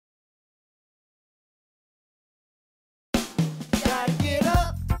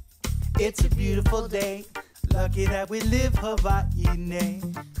It's a beautiful day. Lucky that we live Hawaii name.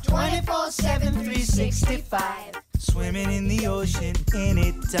 24/7, 365. Swimming in the ocean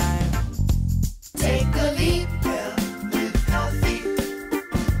anytime. Take a leap. Well, live healthy.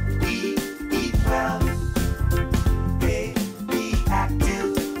 Eat well. Be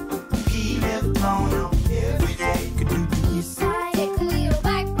active. Live on every day. Take a little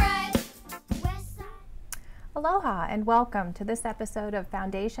bike ride. West side. Aloha and welcome to this episode of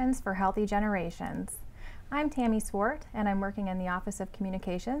Foundations for Healthy Generations. I'm Tammy Swart and I'm working in the Office of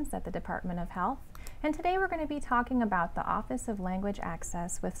Communications at the Department of Health. And today we're going to be talking about the Office of Language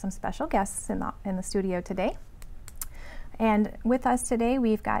Access with some special guests in the studio today. And with us today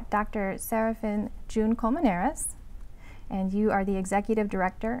we've got Dr. Serafin June Colmenares, and you are the Executive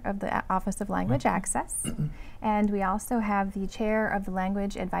Director of the Office of Language Access. And we also have the Chair of the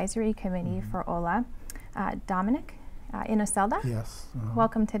Language Advisory Committee for OLA, Dominic Inoselda. Yes.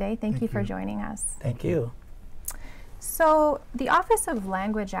 Welcome today. Thank you for you. joining us. Thank you. So the Office of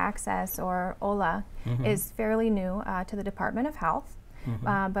Language Access, or OLA, is fairly new to the Department of Health,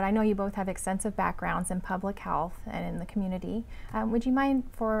 but I know you both have extensive backgrounds in public health and in the community. Would you mind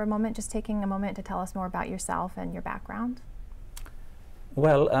for a moment just taking a moment to tell us more about yourself and your background?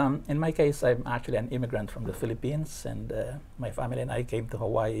 Well, in my case, I'm actually an immigrant from the Philippines, and my family and I came to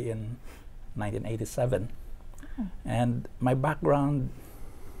Hawaii in 1987. And my background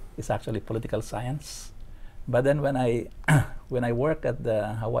is actually political science. But then when I when I work at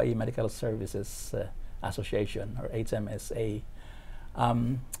the Hawaii Medical Services Association, or HMSA,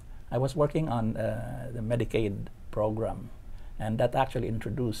 I was working on the Medicaid program, and that actually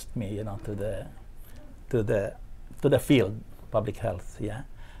introduced me, to the field, public health. Yeah,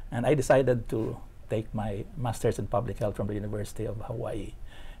 and I decided to take my master's in public health from the University of Hawaii,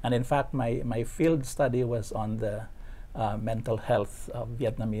 and in fact, my field study was on the mental health of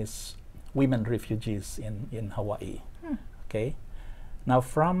Vietnamese women refugees in Hawaii. Okay, now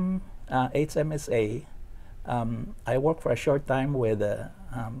from HMSA, I worked for a short time with the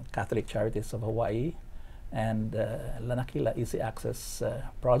Catholic Charities of Hawaii and Lanakila Easy Access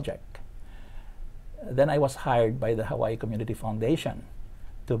Project. Then I was hired by the Hawaii Community Foundation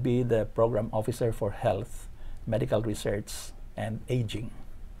to be the program officer for health, medical research, and aging.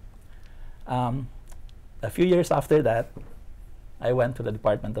 A few years after that, I went to the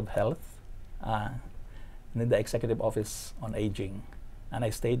Department of Health in the Executive Office on Aging, and I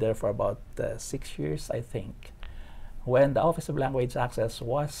stayed there for about 6 years, I think. When the Office of Language Access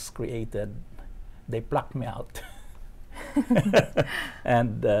was created, they plucked me out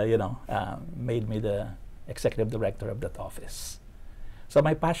and made me the Executive Director of that office. So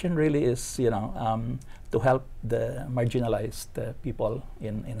my passion really is, to help the marginalized people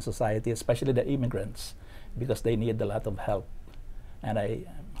in society, especially the immigrants, because they need a lot of help. And I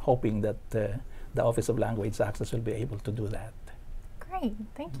am hoping that the Office of Language Access will be able to do that. Great,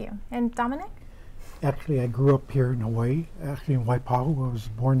 thank you. And Dominic? Actually, I grew up here in Hawaii, actually in Waipahu. I was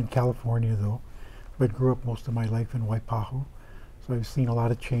born in California, though, but grew up most of my life in Waipahu. So I've seen a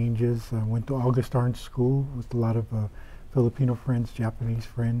lot of changes. I went to August Orange School with a lot of Filipino friends, Japanese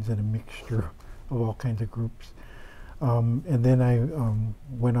friends, and a mixture of all kinds of groups. And then I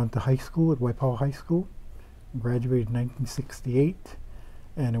went on to high school at Waipahu High School, graduated in 1968,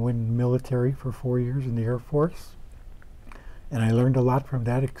 and I went in the military for 4 years in the Air Force. And I learned a lot from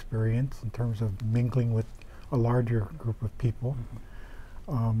that experience in terms of mingling with a larger group of people.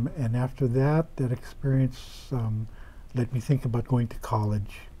 And after that experience let me think about going to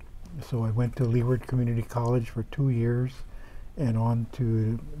college. So I went to Leeward Community College for 2 years and on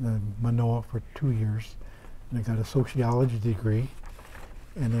to Manoa for 2 years. And I got a sociology degree.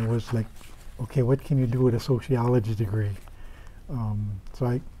 And it was like, okay, what can you do with a sociology degree? So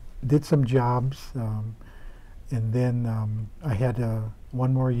I did some jobs, and then I had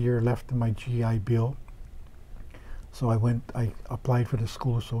one more year left in my GI Bill. So I applied for the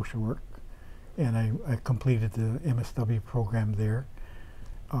School of Social Work, and I completed the MSW program there.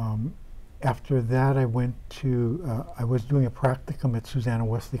 After that, I went to, I was doing a practicum at Susanna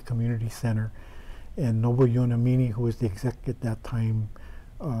Wesley Community Center, and Noble Yonamini, who was the exec at that time,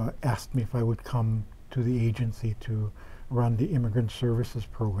 asked me if I would come to the agency to run the Immigrant Services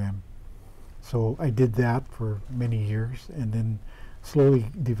Program. So I did that for many years, and then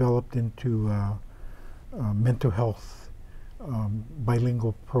slowly developed into mental health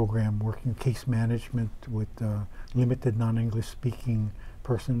bilingual program, working case management with limited non-English speaking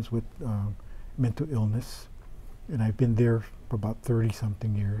persons with mental illness. And I've been there for about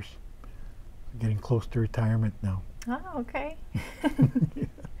 30-something years, getting close to retirement now. Oh, okay.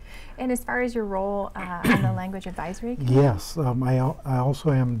 And as far as your role on the Language Advisory Committee? Yes, I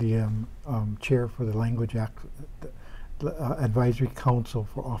also am the chair for the Advisory Council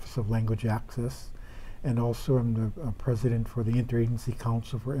for Office of Language Access, and also I'm the president for the Interagency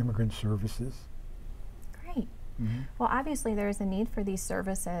Council for Immigrant Services. Great. Well, obviously there is a need for these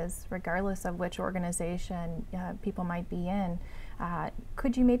services regardless of which organization people might be in.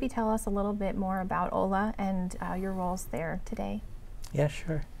 Could you maybe tell us a little bit more about OLA and your roles there today? Yeah,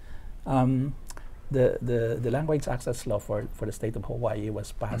 sure. The language access law for the state of Hawaii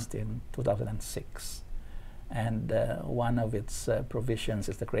was passed in 2006. And one of its provisions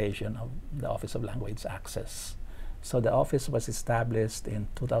is the creation of the Office of Language Access. So the office was established in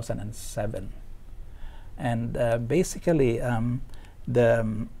 2007. And basically,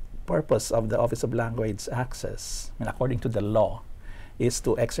 the purpose of the Office of Language Access, I mean, according to the law, is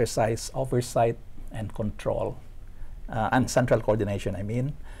to exercise oversight and control, and central coordination, I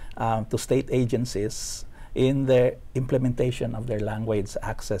mean, to state agencies in the implementation of their language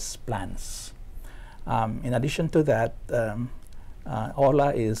access plans. In addition to that,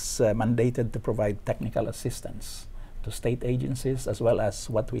 OLA is mandated to provide technical assistance to state agencies as well as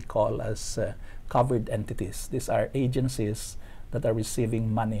what we call as covered entities. These are agencies that are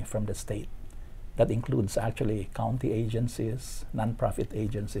receiving money from the state. That includes actually county agencies, nonprofit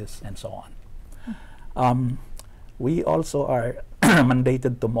agencies, and so on. We also are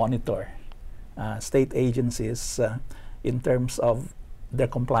mandated to monitor state agencies in terms of their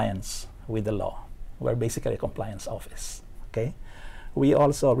compliance with the law. We're basically a compliance office. Okay, we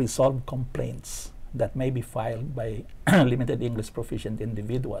also resolve complaints that may be filed by limited English proficient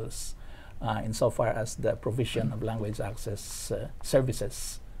individuals insofar as the provision of language access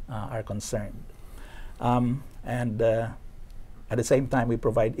services are concerned. And at the same time, we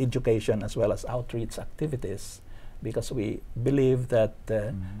provide education as well as outreach activities because we believe that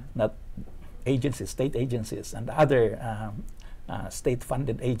not agencies, state agencies, and other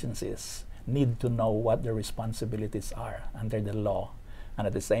state-funded agencies need to know what their responsibilities are under the law, and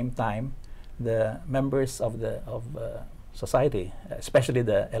at the same time, the members of the society, especially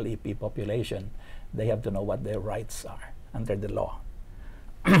the LEP population, they have to know what their rights are under the law.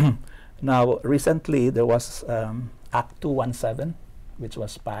 Now, recently there was Act 217, which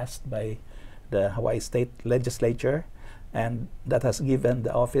was passed by the Hawaii State Legislature, and that has given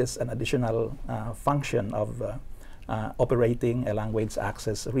the office an additional function of operating a language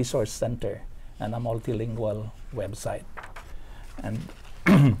access resource center and a multilingual website. And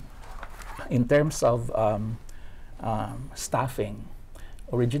in terms of staffing,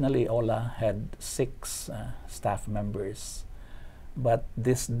 originally OLA had 6 staff members, but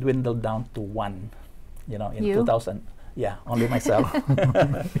this dwindled down to 1, you know, in 2000. Yeah, only myself.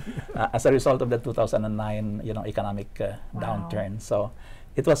 As a result of the 2009, you know, economic downturn. So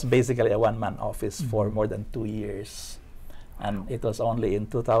it was basically a one-man office for more than 2 years. And it was only in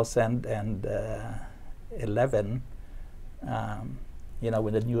 2011, you know,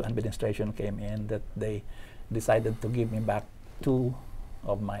 when the new administration came in, that they decided to give me back 2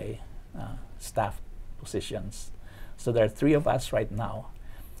 of my staff positions. So there are 3 of us right now.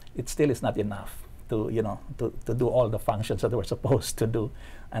 It still is not enough to, you know, to do all the functions that we're supposed to do.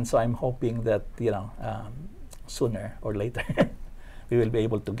 And so I'm hoping that, you know, sooner or later, we will be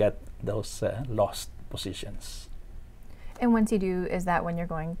able to get those lost positions. And once you do, is that when you're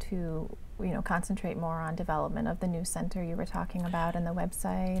going to, you know, concentrate more on development of the new center you were talking about and the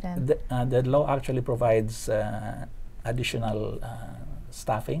website? And the law actually provides additional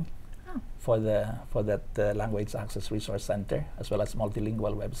staffing for that language access resource center as well as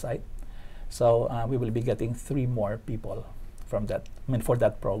multilingual website. So we will be getting 3 more people from that, I mean, for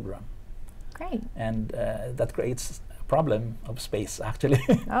that program. Great. And that creates a problem of space, actually.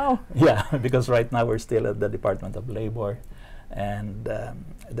 Oh. Yeah, because right now we're still at the Department of Labor, and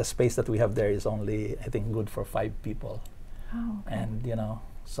the space that we have there is only, I think, good for 5 people. Oh, okay. And, you know,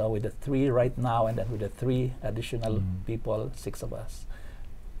 so with the 3 right now, and then with the 3 additional people, 6 of us,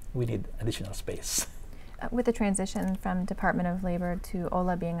 we need additional space. With the transition from Department of Labor to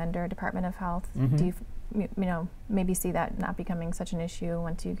OLA being under Department of Health, do you, you know, maybe see that not becoming such an issue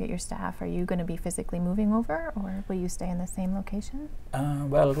once you get your staff? Are you going to be physically moving over, or will you stay in the same location?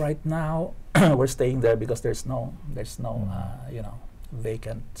 Well, right now we're staying there because there's no you know,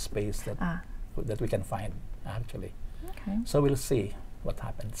 vacant space that that we can find actually. Okay. So we'll see what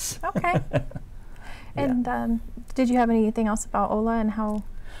happens. Okay. And did you have anything else about OLA and how?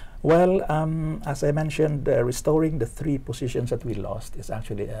 Well, as I mentioned, restoring the 3 positions that we lost is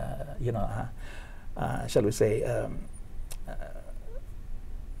actually, you know, shall we say,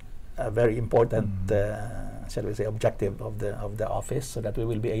 a very important, shall we say, objective of the office, so that we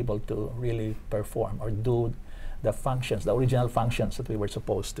will be able to really perform or do the functions, the original functions that we were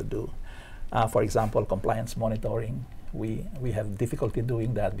supposed to do. For example, compliance monitoring. We have difficulty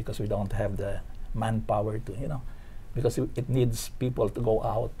doing that because we don't have the manpower to, because it needs people to go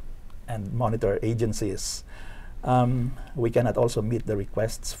out and monitor agencies. We cannot also meet the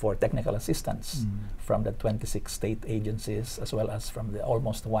requests for technical assistance from the 26 state agencies, as well as from the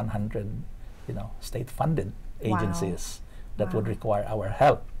almost 100, state-funded agencies that would require our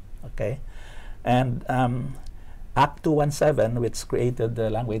help. Okay, and Act 217, which created the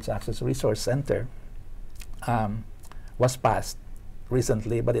Language Access Resource Center, was passed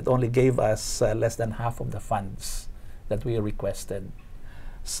recently, but it only gave us less than half of the funds that we requested.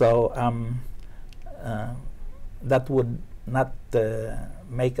 So that would not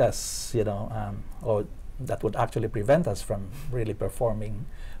make us, or that would actually prevent us from really performing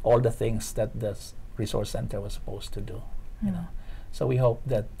all the things that the resource center was supposed to do. So we hope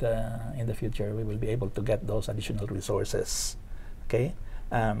that in the future we will be able to get those additional resources. Okay,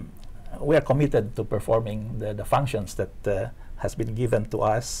 we are committed to performing the functions that has been given to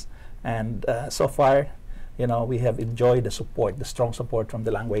us, and so far, we have enjoyed the support, the strong support from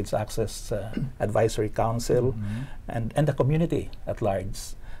the Language Access Advisory Council and the community at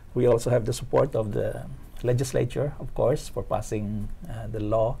large. We also have the support of the legislature, of course, for passing the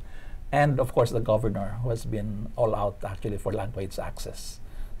law, and of course the governor, who has been all out actually for language access.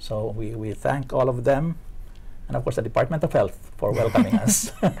 So we thank all of them, and of course the Department of Health for welcoming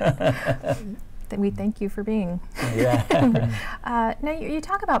us. We thank you for being. Yeah. Now you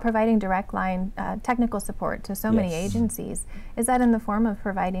talk about providing direct line technical support to so many agencies. Is that in the form of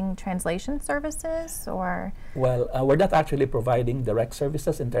providing translation services, or? Well, we're not actually providing direct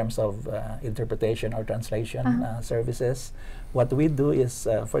services in terms of interpretation or translation services. What we do is,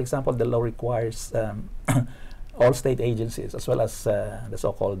 for example, the law requires all state agencies, as well as the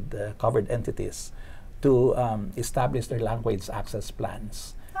so-called covered entities, to establish their language access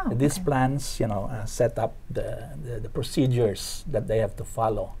plans. These plans, set up the procedures that they have to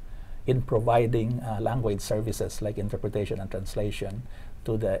follow in providing language services like interpretation and translation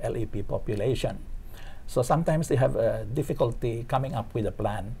to the LEP population. So sometimes they have difficulty coming up with a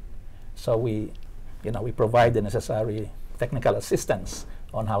plan. So we provide the necessary technical assistance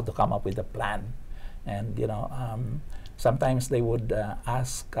on how to come up with a plan. And sometimes they would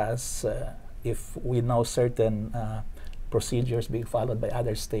ask us if we know certain procedures being followed by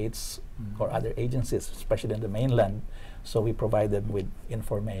other states or other agencies, especially in the mainland. So we provide them with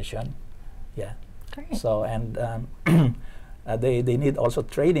information. Yeah. Great. So, and they need also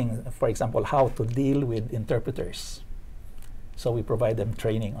training, for example, how to deal with interpreters. So we provide them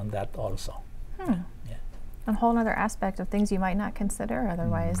training on that also. Yeah. A whole other aspect of things you might not consider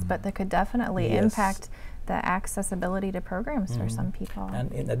otherwise, but that could definitely impact the accessibility to programs for some people.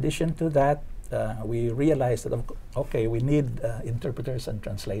 And in addition to that, we realized that, okay, we need interpreters and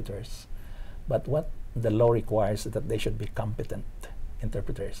translators, but what the law requires is that they should be competent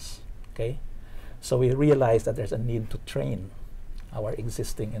interpreters, okay? So we realized that there's a need to train our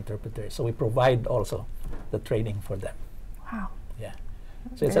existing interpreters. So we provide also the training for them. Wow. Yeah.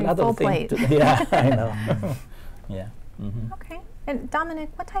 So Very it's another full thing plate. to, yeah, I know. Yeah. Okay. And Dominic,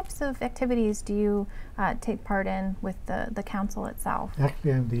 what types of activities do you take part in with the council itself?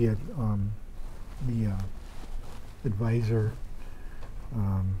 Actually, I'm the advisor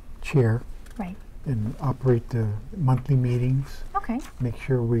chair, Right. and operate the monthly meetings. Okay. Make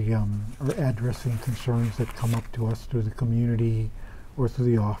sure we are addressing concerns that come up to us through the community or through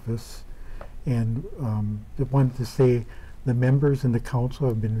the office. And I wanted to say the members in the council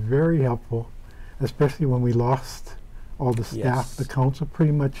have been very helpful, especially when we lost all the staff. Yes. The council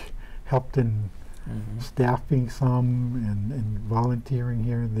pretty much helped in staffing some and volunteering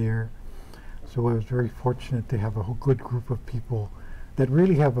here and there. So I was very fortunate to have a whole good group of people that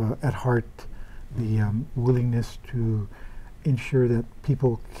really have at heart the willingness to ensure that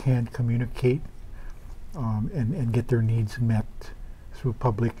people can communicate and get their needs met through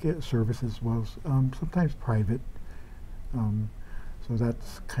public service as well as sometimes private. So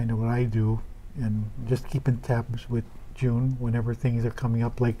that's kind of what I do, and just keeping tabs with June whenever things are coming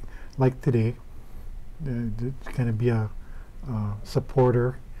up like today. To kind of be a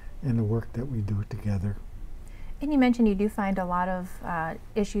supporter in the work that we do together. And you mentioned you do find a lot of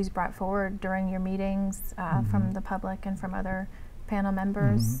issues brought forward during your meetings from the public and from other panel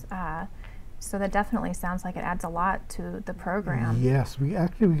members. So that definitely sounds like it adds a lot to the program. Yes, we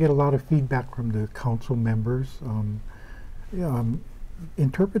get a lot of feedback from the council members.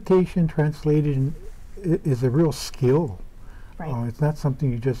 Interpretation, translation is a real skill. Right. It's not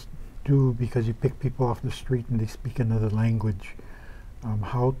something you just do because you pick people off the street and they speak another language.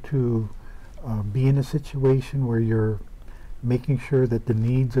 How to be in a situation where you're making sure that the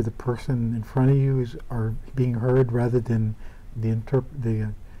needs of the person in front of you are being heard rather than the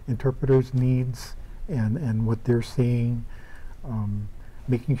interpreter's needs and what they're saying.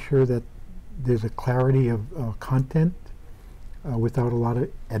 Making sure that there's a clarity of content without a lot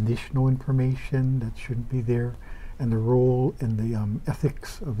of additional information that shouldn't be there, and the role and the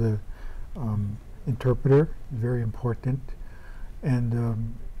ethics of the interpreter is very important.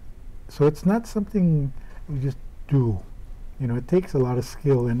 And so it's not something you just do. You know, it takes a lot of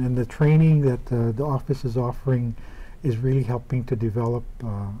skill, and the training that the office is offering is really helping to develop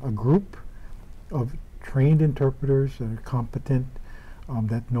a group of trained interpreters that are competent,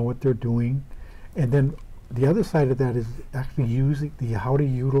 that know what they're doing. And then the other side of that is actually using how to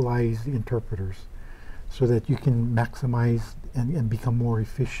utilize the interpreters so that you can maximize and become more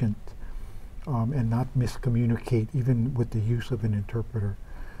efficient, and not miscommunicate even with the use of an interpreter.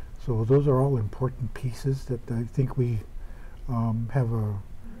 So those are all important pieces that I think we have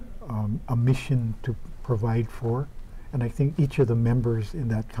a mission to provide for, and I think each of the members in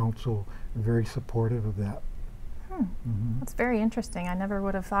that council are very supportive of that. That's very interesting. I never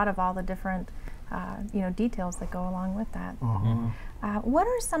would have thought of all the different details that go along with that. What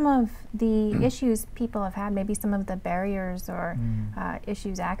are some of the issues people have had, maybe some of the barriers or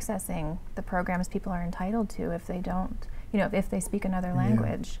issues accessing the programs people are entitled to if they don't, if they speak another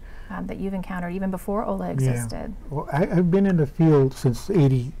language, that you've encountered even before OLA existed? Well, I've been in the field since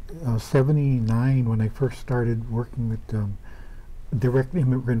 79 when I first started working with direct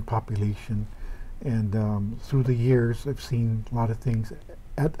immigrant population. And through the years, I've seen a lot of things.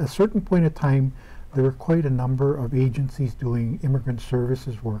 At a certain point in time, there were quite a number of agencies doing immigrant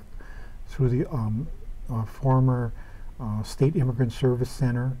services work through the former State Immigrant Service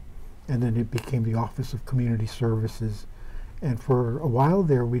Center, and then it became the Office of Community Services. And for a while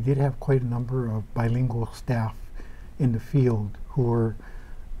there, we did have quite a number of bilingual staff in the field who were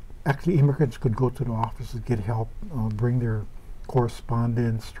actually immigrants could go to the offices, get help, bring their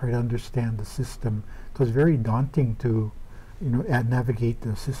correspondence, try to understand the system. So it's very daunting to, navigate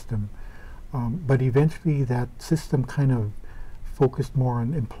the system. But eventually that system kind of focused more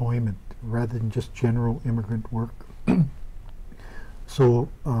on employment rather than just general immigrant work. So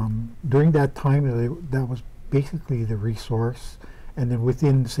during that time, that was basically the resource. And then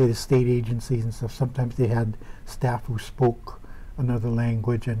within, say, the state agencies and stuff, sometimes they had staff who spoke another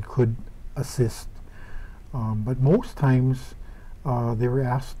language and could assist. But most times, they were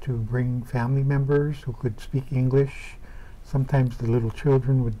asked to bring family members who could speak English. Sometimes the little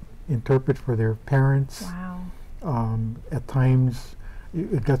children would interpret for their parents. Wow. At times,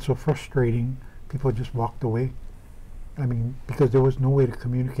 it got so frustrating, people just walked away. I mean, because there was no way to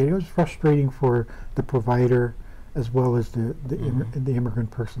communicate. It was frustrating for the provider as well as the immigrant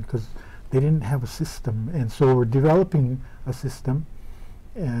person because they didn't have a system. And so we're developing a system,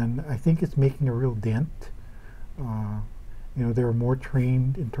 and I think it's making a real dent. There are more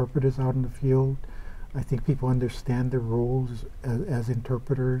trained interpreters out in the field. I think people understand their roles as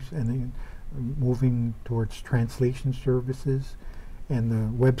interpreters, and then moving towards translation services. And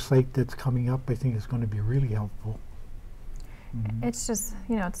the website that's coming up, I think, is going to be really helpful. It's just,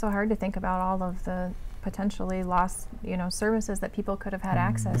 it's so hard to think about all of the potentially lost, services that people could have had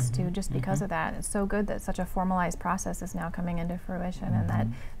access to just because of that. It's so good that such a formalized process is now coming into fruition,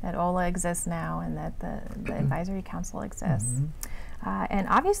 and that OLA exists now, and that the advisory council exists. And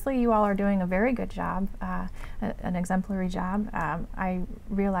obviously you all are doing a very good job, an exemplary job. I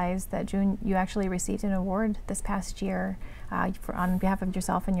realized that, June, you actually received an award this past year on behalf of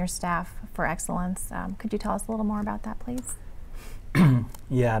yourself and your staff for excellence. Could you tell us a little more about that, please?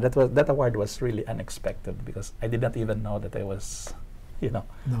 Yeah, that award was really unexpected because I did not even know that I was,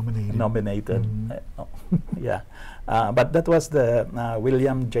 nominated. Yeah, but that was the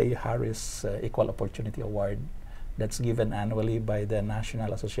William J. Harris Equal Opportunity Award that's given annually by the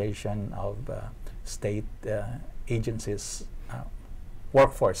National Association of State Agencies,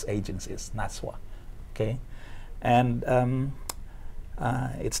 Workforce Agencies, NASWA. Okay, and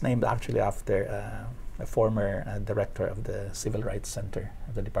it's named actually after a former director of the Civil Rights Center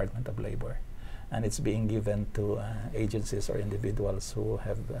of the Department of Labor, and it's being given to agencies or individuals who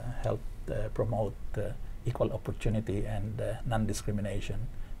have helped promote equal opportunity and non-discrimination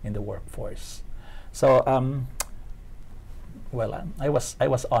in the workforce. So, well, I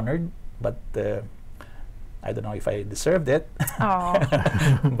was honored, but I don't know if I deserved it.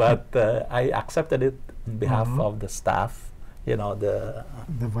 But I accepted it on behalf of the staff. The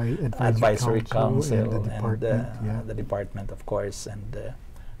advisory council and the department, of course, and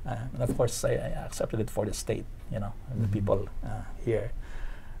And of course, I accepted it for the state, and the people here.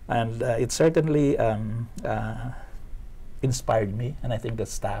 And it certainly inspired me, and I think the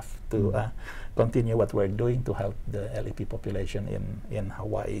staff, to continue what we're doing to help the LEP population in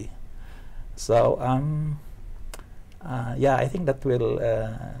Hawaii. So, yeah, I think that will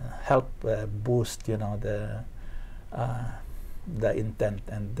help boost, the intent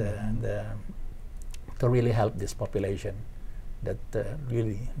and to really help this population that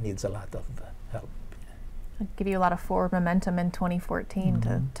really needs a lot of help. It'd give you a lot of forward momentum in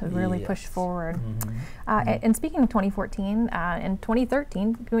 2014 to really push forward. And speaking of 2014, in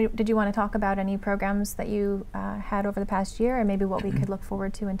 2013, did you want to talk about any programs that you had over the past year, and maybe what we could look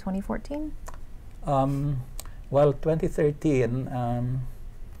forward to in 2014? Well, 2013,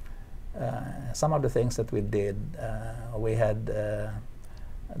 some of the things that we did, we had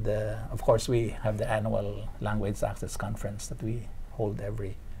of course, we have the annual Language Access Conference that we hold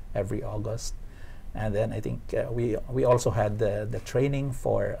every August. And then I think we also had the training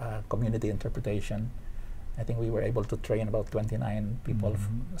for community interpretation. I think we were able to train about 29 people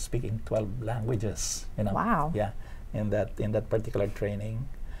speaking 12 languages. Wow. Yeah, in that particular training,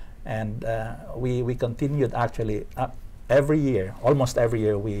 and we continued actually every year, almost every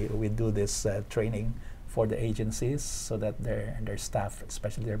year, we do this training for the agencies so that their staff,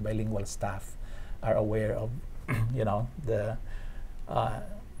 especially their bilingual staff, are aware of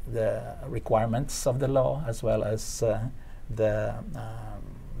the requirements of the law, as well as the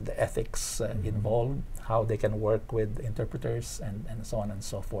ethics involved, how they can work with interpreters, and so on and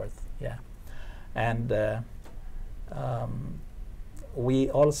so forth. Yeah, and we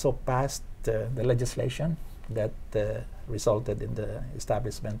also passed the legislation that resulted in the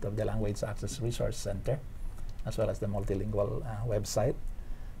establishment of the Language Access Resource Center, as well as the multilingual website,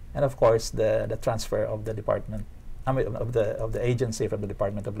 and of course the transfer of the department. Of the agency from the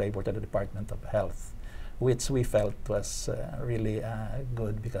Department of Labor to the Department of Health, which we felt was really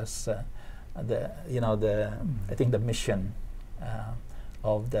good, because I think the mission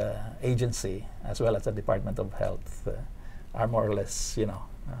of the agency as well as the Department of Health are more or less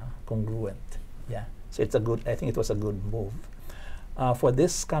congruent. Yeah, so it's a good. I think it was a good move. For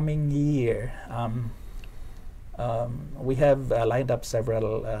this coming year, we have lined up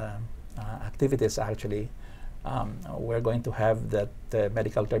several activities actually. We're going to have that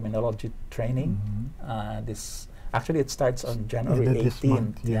medical terminology training. This actually it starts on January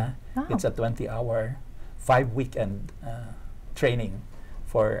 18th. Yeah, oh. It's a 20-hour, 5-weekend training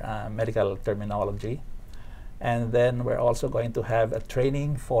for medical terminology, and then we're also going to have a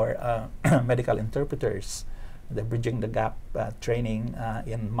training for medical interpreters, the Bridging the Gap training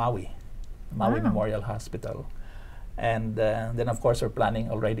in Maui Memorial Hospital, and then of course we're planning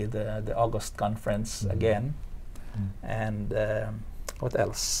already the August conference again. And what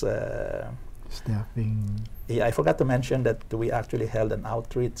else? Staffing. Yeah, I forgot to mention that we actually held an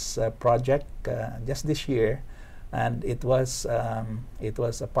outreach project just this year, and it was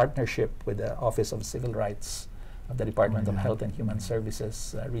a partnership with the Office of Civil Rights of the Department of Health and Human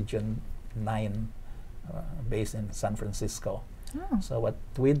Services, Region 9, based in San Francisco. Oh. So what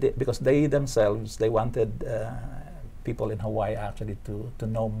we did, because they themselves, they wanted people in Hawaii actually to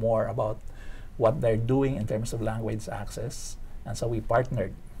know more about what they're doing in terms of language access, and so we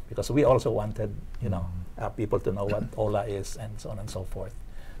partnered, because we also wanted people to know what OLA is and so on and so forth.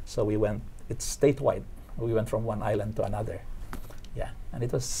 So we went. It's statewide. We went from one island to another. Yeah, and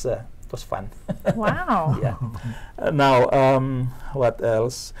it was fun. Wow. Yeah. Now, what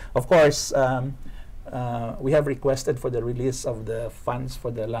else? Of course, we have requested for the release of the funds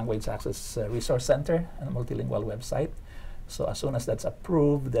for the Language Access Resource Center and a multilingual website. So as soon as that's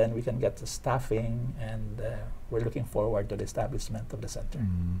approved, then we can get the staffing, and we're looking forward to the establishment of the center.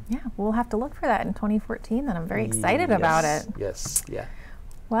 Yeah, we'll have to look for that in 2014, and I'm very excited about it. Yes, yeah.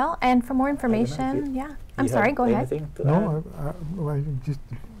 Well, and for more information, I'm sorry, go ahead. No, I just,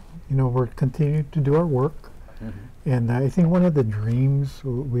 we're continuing to do our work. And I think one of the dreams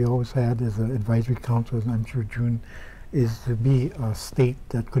we always had as an advisory council, and I'm sure June, is to be a state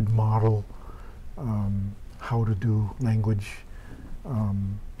that could model how to do language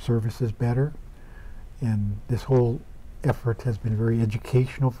services better. And this whole effort has been very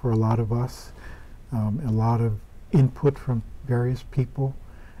educational for a lot of us, a lot of input from various people,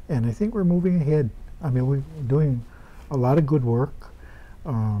 and I think we're moving ahead. I mean, we're doing a lot of good work.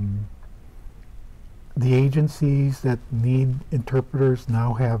 The agencies that need interpreters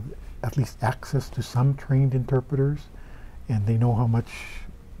now have at least access to some trained interpreters, and they know how much,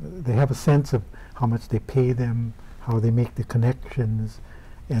 they have a sense of how much they pay them, how they make the connections,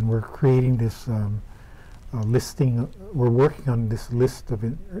 and we're creating this listing. We're working on this list of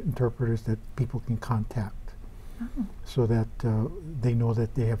interpreters that people can contact, so that they know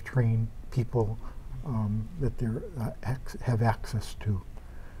that they have trained people that they have access to.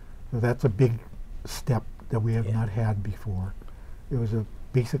 So that's a big step that we have not had before. It was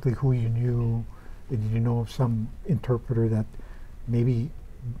basically who you knew. Did you know of some interpreter that maybe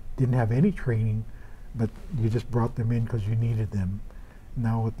didn't have any training, but you just brought them in because you needed them?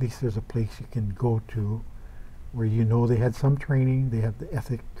 Now at least there's a place you can go to where you know they had some training, they have the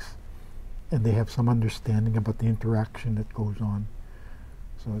ethics, and they have some understanding about the interaction that goes on.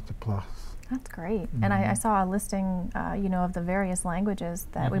 So it's a plus. That's great. And I saw a listing, you know, of the various languages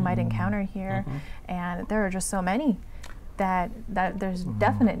that we might encounter here, and there are just so many that there's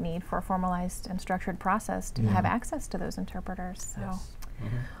definite need for a formalized and structured process to have access to those interpreters. So,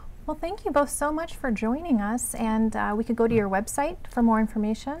 well, thank you both so much for joining us, and we could go to your website for more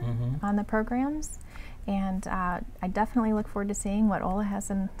information on the programs. And I definitely look forward to seeing what OLA has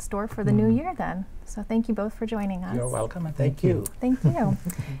in store for the new year then. So thank you both for joining us. You're welcome, and thank you. Thank you.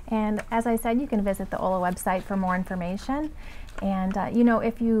 And as I said, you can visit the OLA website for more information. And you know,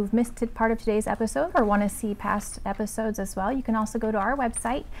 if you've missed part of today's episode or want to see past episodes as well, you can also go to our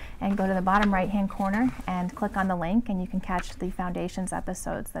website and go to the bottom right-hand corner and click on the link, and you can catch the Foundations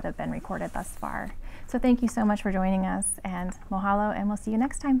episodes that have been recorded thus far. So thank you so much for joining us, and mahalo, and we'll see you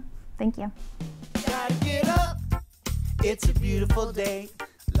next time. Thank you. Gotta get up, it's a beautiful day.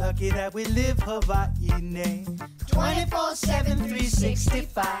 Lucky that we live Hawaii. 24/7,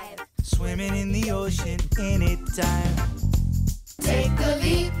 365. Swimming in the ocean anytime. Take a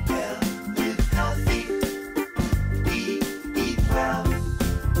leap.